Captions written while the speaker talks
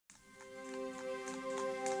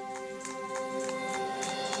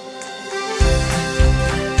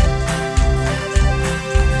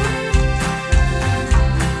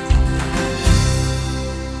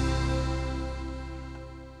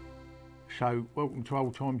So welcome to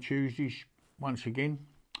Old Time Tuesdays once again.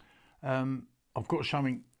 I've got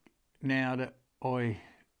something now that I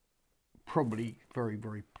probably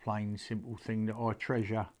very plain simple thing that I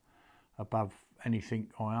treasure above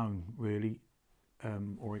anything I own really,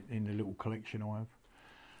 or in the little collection I have.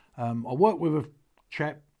 I worked with a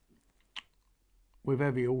chap with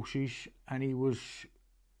heavy horses, and he was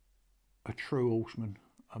a true horseman,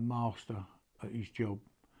 a master at his job,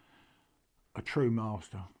 a true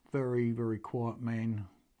master. Very quiet man,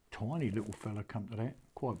 tiny little fella come to that,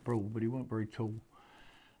 quite broad, but he weren't very tall.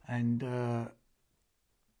 And I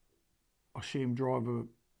see him drive a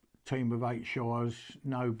team of 8 shies,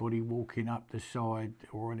 nobody walking up the side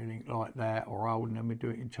or anything like that, or holding them, and do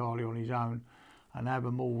it entirely on his own, and have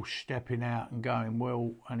them all stepping out and going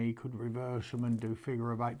well, and he could reverse them and do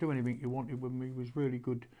figure of 8, do anything you wanted with him. He was really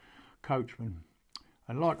good coachman.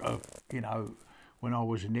 And like, when I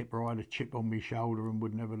was a nipper, I had a chip on my shoulder and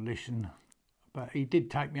would never listen. But he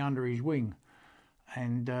did take me under his wing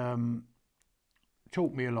and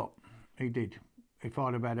taught me a lot. He did. If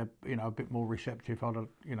I'd have had a bit more receptive, I'd have,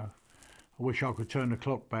 I wish I could turn the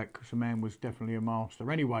clock back, because the man was definitely a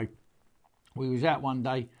master. Anyway, we was out one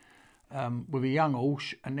day with a young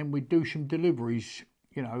horse, and then we'd do some deliveries,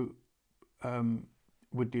 with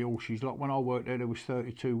the horses. Like when I worked there was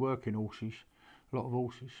 32 working horses, a lot of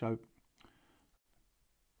horses. So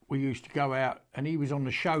we used to go out, and he was on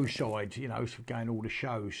the show side, so going all the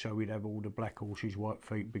shows. So we'd have all the black horses, white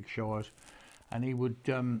feet, big shires, and he would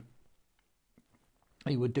do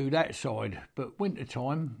that side. But winter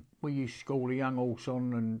time, we used to school the young horse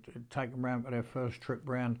on and take them round for their first trip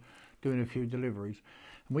round, doing a few deliveries.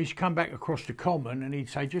 And we used to come back across the common, and he'd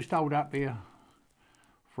say, "Just hold up here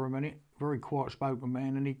for a minute." Very quiet spoken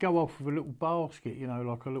man, and he'd go off with a little basket,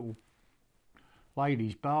 like a little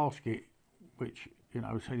lady's basket, which,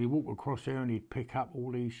 so he'd walk across there and he'd pick up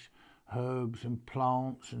all these herbs and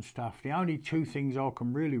plants and stuff. The only 2 things I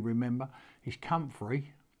can really remember is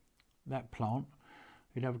comfrey, that plant.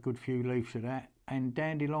 He'd have a good few leaves of that, and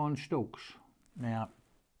dandelion stalks. Now,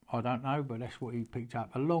 I don't know, but that's what he picked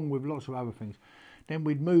up, along with lots of other things. Then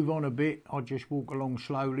we'd move on a bit. I'd just walk along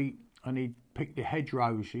slowly, and he'd pick the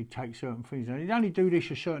hedgerows. He'd take certain things, and he'd only do this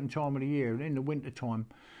a certain time of the year. And in the winter time,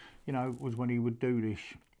 was when he would do this.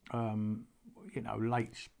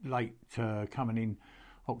 Late coming in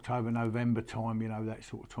October, November time, that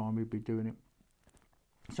sort of time he'd be doing it.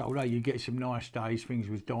 So although you get some nice days, things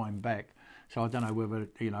was dying back. So I don't know whether,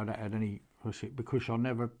 that had any, because I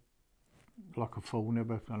never, like a fool,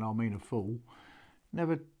 and I mean a fool,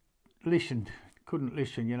 never listened, couldn't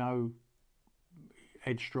listen,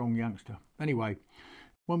 headstrong youngster. Anyway,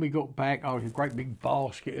 when we got back, I was a great big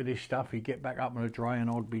basket of this stuff. He'd get back up on a dray, and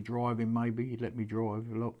I'd be driving maybe. He'd let me drive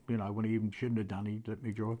a lot, when he even shouldn't have done, he'd let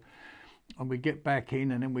me drive. And we'd get back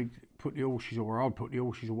in, and then we'd put the horses, or I'd put the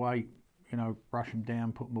horses away, brush them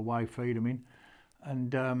down, put them away, feed them in.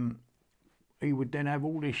 And he would then have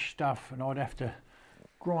all this stuff, and I'd have to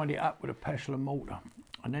grind it up with a pestle and mortar.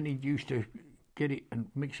 And then he'd used to get it and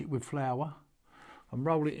mix it with flour and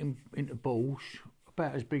roll it into balls,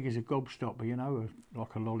 about as big as a gobstopper,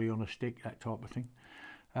 like a lolly on a stick, that type of thing.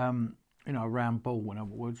 A round ball, in other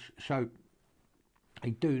words. So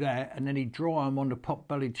he'd do that, and then he'd dry them on the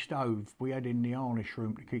pot-bellied stove we had in the harness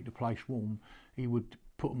room to keep the place warm. He would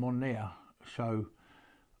put them on there. So,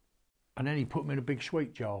 and then he'd put them in a big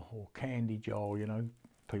sweet jar, or candy jar,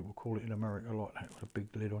 people call it in America like that, with a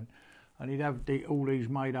big lid on it. And he'd have all these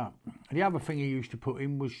made up. And the other thing he used to put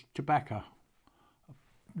in was tobacco.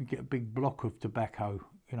 You get a big block of tobacco,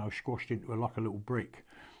 squashed into like a little brick,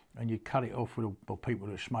 and you cut it off with, people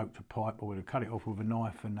that smoked a pipe, or would cut it off with a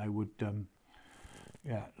knife, and they would then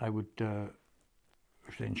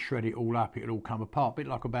shred it all up. It'd all come apart, a bit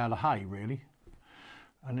like a bale of hay, really.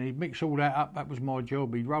 And he'd mix all that up. That was my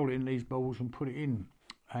job. He'd roll it in these balls and put it in.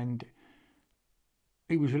 And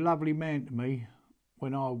he was a lovely man to me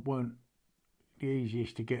when I weren't the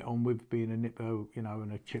easiest to get on with, being a nipper,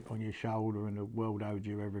 and a chip on your shoulder and the world owed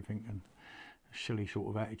you everything, and a silly sort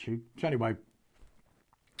of attitude. So anyway,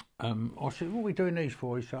 I said, "What are we doing these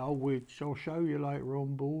for?" He said, "I'll show you later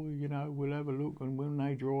on, boy, we'll have a look, and when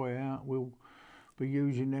they dry out, we'll be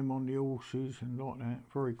using them on the horses," and like that.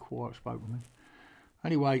 Very quiet spoken man.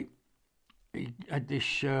 Anyway, he had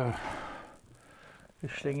this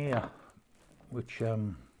thing here, which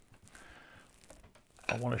I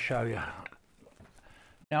want to show you.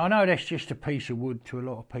 Now, I know that's just a piece of wood to a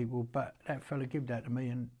lot of people, but that fella gave that to me,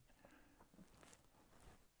 and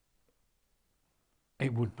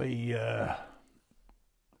it would be, a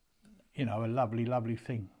lovely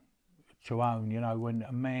thing to own, when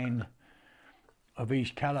a man of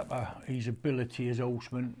his calibre, his ability as a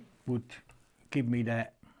horseman, would give me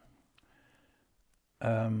that.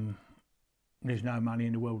 There's no money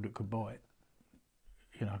in the world that could buy it,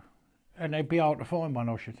 you know. And they'd be hard to find one,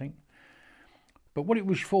 I should think. But what it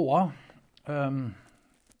was for, I'm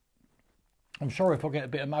sorry if I get a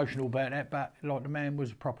bit emotional about that, but like the man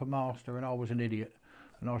was a proper master and I was an idiot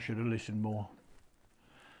and I should have listened more.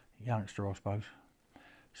 Youngster, I suppose.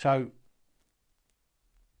 So,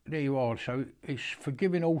 there you are. So, it's for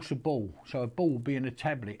giving horse a ball. So, a ball being a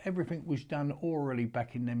tablet. Everything was done orally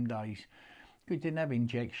back in them days. We didn't have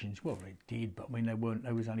injections. Well, they did, but I mean,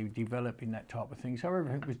 they was only developing that type of thing. So,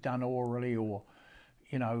 everything was done orally, or,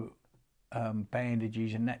 you know,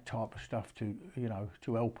 bandages and that type of stuff to, you know,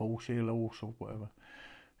 to help horse, heal horse or whatever.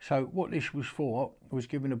 So, what this was for was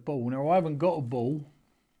giving a ball. Now, I haven't got a ball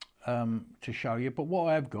to show you, but what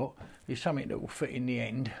I have got is something that will fit in the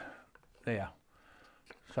end there.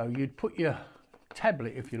 So you'd put your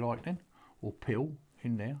tablet, if you like then, or pill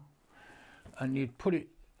in there, and you'd put it,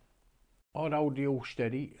 I'd hold the horse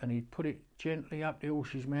steady and he'd put it gently up the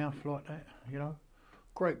horse's mouth like that, you know,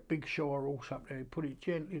 great big shire horse up there, he'd put it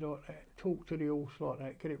gently like that, talk to the horse like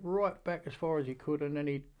that, get it right back as far as he could, and then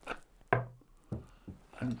he'd,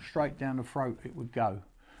 and straight down the throat it would go,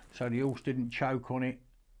 so the horse didn't choke on it.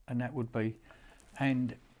 And that would be,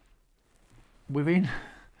 and within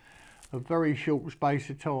a very short space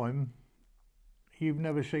of time, you've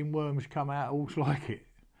never seen worms come out of horse like it.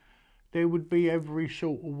 There would be every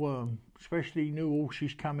sort of worm, especially new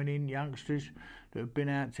horses coming in, youngsters that have been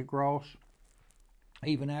out to grass.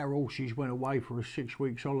 Even our horses went away for a 6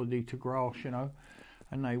 weeks holiday to grass, you know,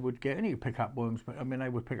 and they would get, and you'd pick up worms, but I mean, they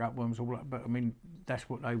would pick up worms all, but I mean, that's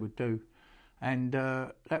what they would do. And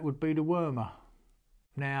that would be the wormer.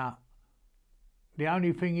 Now, the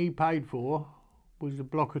only thing he paid for was a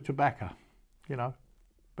block of tobacco, you know,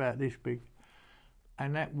 about this big.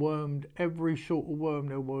 And that wormed every sort of worm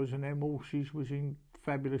there was, and them horses was in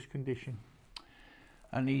fabulous condition.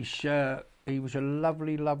 And he was a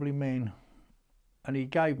lovely, lovely man. And he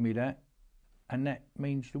gave me that, and that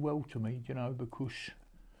means the world to me, you know, because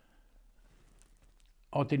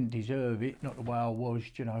I didn't deserve it, not the way I was,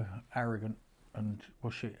 you know, arrogant and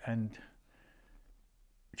what's it, and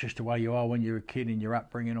just the way you are when you're a kid in your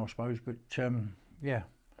upbringing, I suppose. But yeah,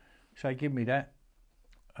 so give me that,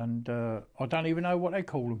 and I don't even know what they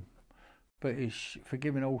call them, but it's for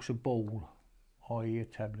giving a horse a ball, i.e. a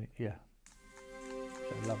tablet. Yeah,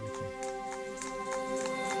 it's a lovely thing.